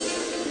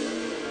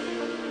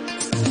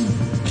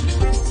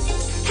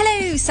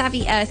Hello,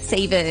 savvy Earth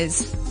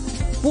savers.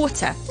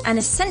 Water, an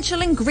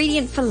essential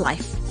ingredient for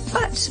life.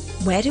 But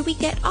where do we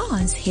get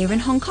ours here in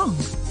Hong Kong?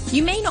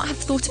 You may not have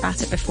thought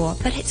about it before,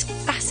 but it's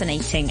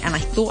fascinating, and I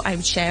thought I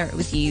would share it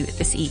with you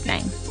this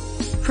evening.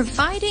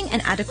 Providing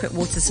an adequate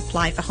water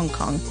supply for Hong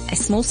Kong, a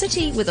small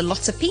city with a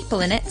lot of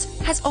people in it,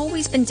 has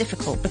always been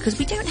difficult because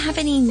we don't have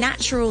any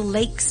natural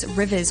lakes,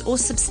 rivers, or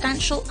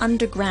substantial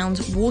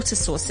underground water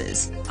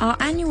sources. Our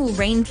annual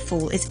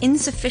rainfall is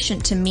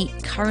insufficient to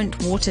meet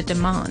current water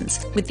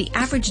demands, with the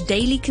average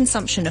daily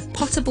consumption of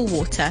potable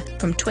water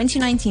from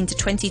 2019 to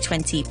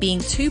 2020 being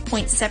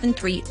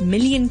 2.73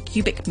 million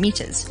cubic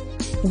meters.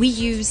 We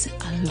use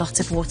a lot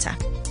of water.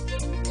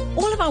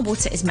 All of our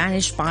water is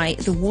managed by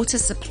the Water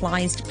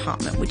Supplies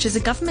Department, which is a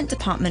government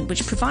department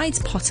which provides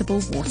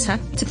potable water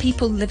to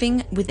people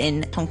living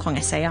within Hong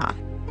Kong SAR.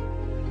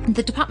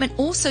 The department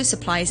also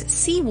supplies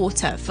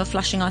seawater for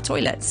flushing our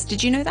toilets.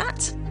 Did you know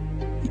that?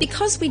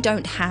 Because we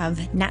don't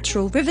have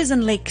natural rivers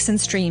and lakes and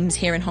streams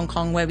here in Hong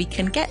Kong where we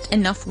can get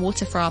enough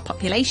water for our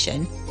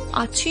population,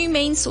 our two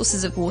main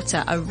sources of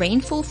water are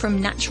rainfall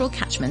from natural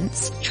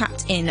catchments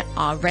trapped in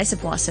our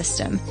reservoir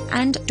system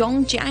and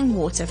Dongjiang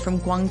water from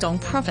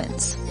Guangdong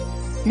province.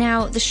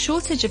 Now, the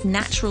shortage of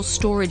natural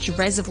storage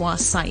reservoir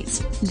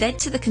sites led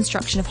to the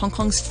construction of Hong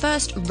Kong's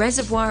first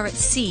reservoir at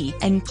sea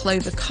in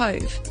Clover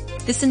Cove.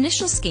 This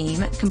initial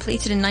scheme,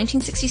 completed in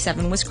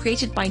 1967, was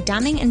created by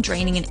damming and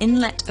draining an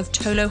inlet of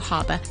Tolo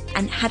Harbour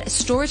and had a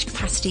storage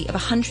capacity of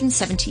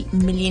 170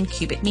 million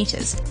cubic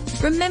metres.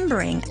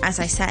 Remembering, as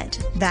I said,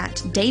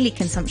 that daily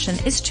consumption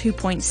is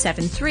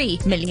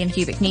 2.73 million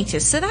cubic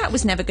metres, so that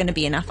was never going to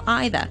be enough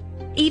either.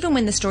 Even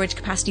when the storage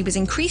capacity was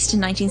increased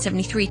in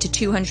 1973 to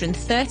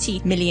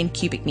 230 million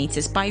cubic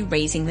metres by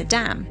raising the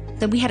dam.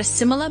 Then we had a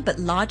similar but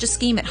larger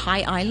scheme at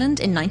High Island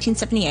in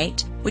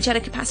 1978, which had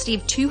a capacity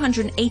of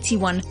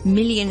 281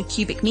 million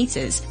cubic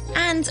metres.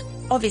 And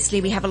obviously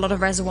we have a lot of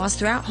reservoirs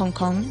throughout Hong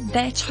Kong.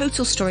 Their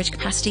total storage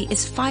capacity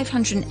is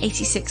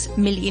 586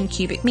 million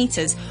cubic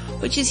metres,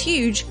 which is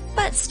huge,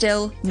 but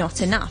still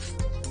not enough.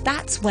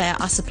 That's where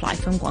our supply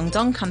from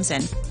Guangdong comes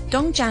in.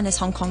 Dongjiang is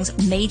Hong Kong's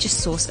major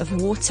source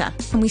of water,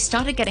 and we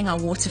started getting our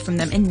water from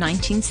them in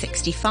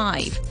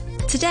 1965.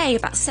 Today,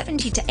 about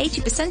 70 to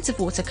 80% of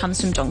water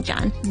comes from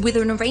Dongjiang, with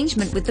an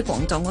arrangement with the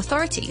Guangdong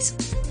authorities.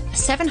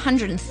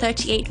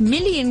 738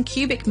 million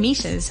cubic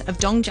metres of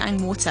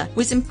Dongjiang water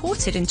was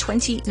imported in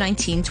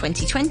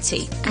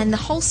 2019-2020, and the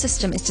whole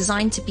system is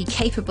designed to be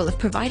capable of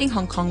providing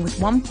Hong Kong with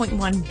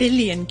 1.1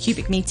 billion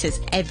cubic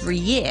metres every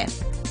year.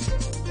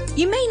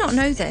 You may not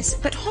know this,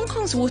 but Hong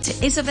Kong's water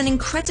is of an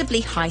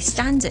incredibly high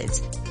standard.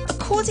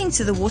 According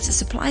to the Water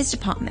Supplies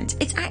Department,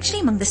 it's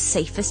actually among the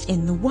safest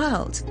in the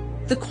world.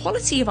 The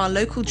quality of our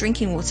local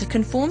drinking water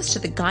conforms to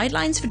the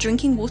guidelines for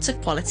drinking water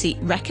quality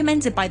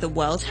recommended by the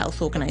World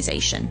Health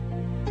Organization.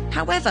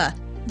 However,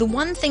 the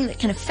one thing that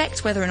can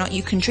affect whether or not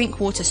you can drink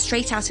water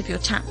straight out of your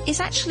tap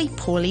is actually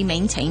poorly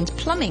maintained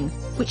plumbing,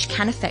 which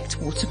can affect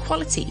water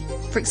quality.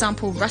 For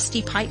example,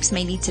 rusty pipes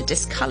may lead to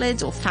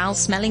discoloured or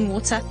foul-smelling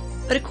water.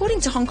 But according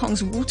to Hong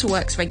Kong's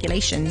waterworks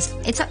regulations,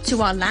 it's up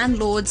to our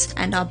landlords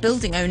and our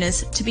building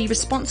owners to be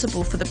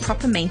responsible for the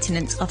proper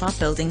maintenance of our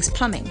building's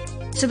plumbing.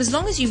 So as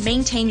long as you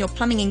maintain your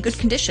plumbing in good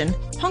condition,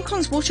 Hong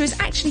Kong's water is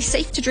actually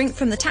safe to drink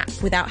from the tap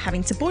without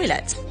having to boil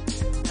it.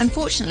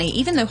 Unfortunately,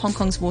 even though Hong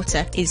Kong's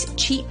water is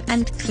cheap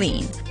and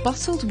clean,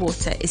 bottled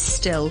water is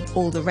still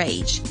all the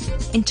rage.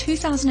 In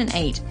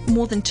 2008,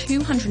 more than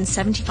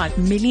 275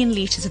 million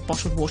litres of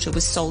bottled water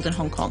was sold in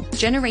Hong Kong,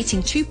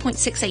 generating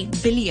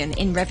 2.68 billion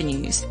in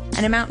revenues,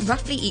 an amount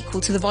roughly equal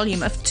to the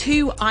volume of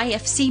 2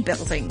 IFC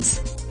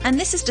buildings. And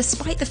this is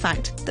despite the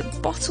fact that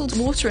bottled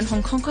water in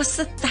Hong Kong costs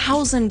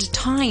 1,000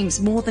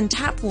 times more than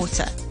tap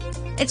water.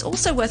 It's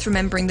also worth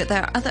remembering that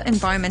there are other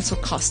environmental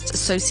costs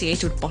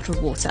associated with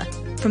bottled water,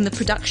 from the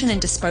production and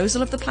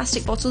disposal of the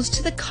plastic bottles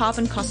to the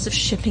carbon costs of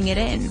shipping it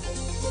in.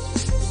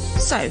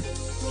 So,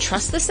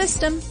 trust the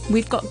system.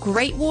 We've got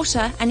great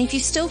water, and if you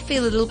still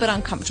feel a little bit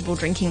uncomfortable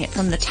drinking it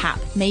from the tap,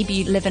 maybe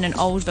you live in an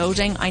old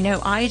building, I know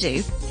I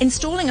do,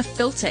 installing a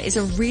filter is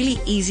a really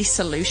easy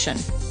solution.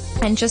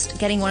 And just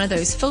getting one of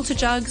those filter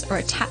jugs or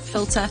a tap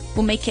filter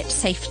will make it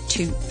safe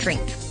to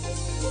drink.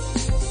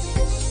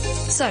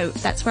 So,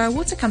 that's where our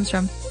water comes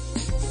from.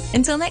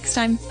 Until next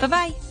time,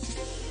 bye-bye.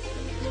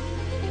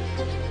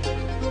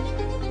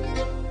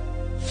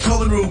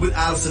 Common Room with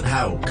Alison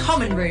Howe.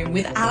 Common Room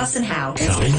with Alison Howe.